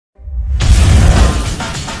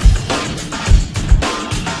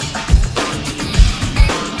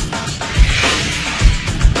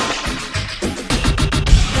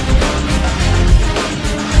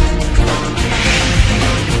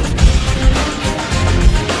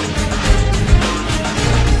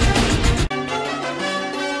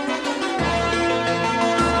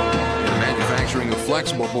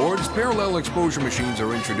boards, parallel exposure machines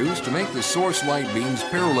are introduced to make the source light beams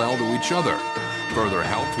parallel to each other. Further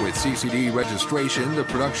helped with CCD registration, the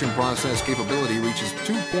production process capability reaches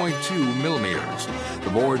 2.2 millimeters. The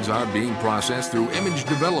boards are being processed through image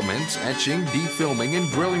development, etching, defilming, and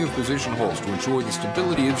drilling of position holes to ensure the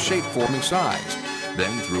stability of shape, form, and size.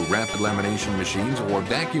 Then, through rapid lamination machines or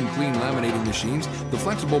vacuum clean laminating machines, the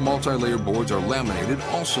flexible multi-layer boards are laminated.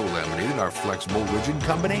 Also laminated are flexible rigid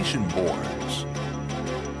combination boards.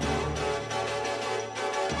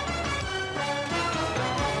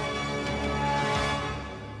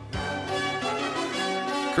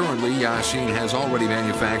 Currently, Yasin has already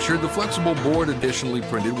manufactured the flexible board additionally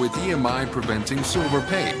printed with EMI preventing silver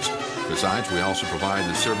paste. Besides, we also provide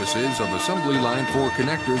the services of assembly line for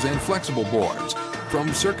connectors and flexible boards.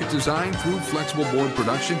 From circuit design through flexible board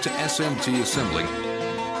production to SMT assembly,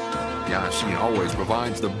 Yasin always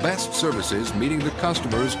provides the best services, meeting the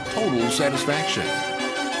customer's total satisfaction.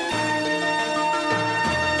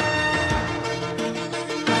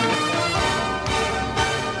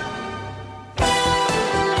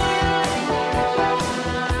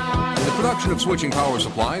 Production of switching power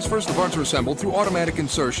supplies, first the parts are assembled through automatic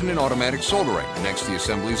insertion and automatic soldering. Next, the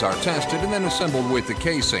assemblies are tested and then assembled with the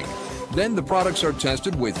casing. Then the products are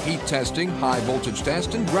tested with heat testing, high voltage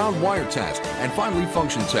test, and ground wire test, and finally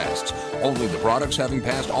function tests. Only the products having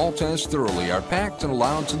passed all tests thoroughly are packed and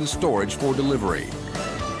allowed to the storage for delivery.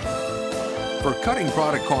 For cutting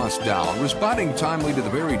product costs down, responding timely to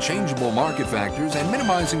the very changeable market factors, and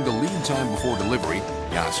minimizing the lead time before delivery,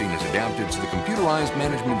 Yasin has adapted to the computerized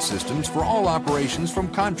management systems for all operations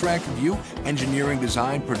from contract review, engineering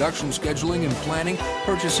design, production scheduling and planning,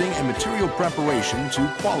 purchasing and material preparation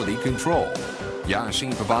to quality control.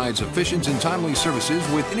 Yasin provides efficient and timely services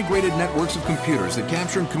with integrated networks of computers that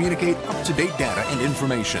capture and communicate up-to-date data and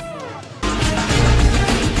information.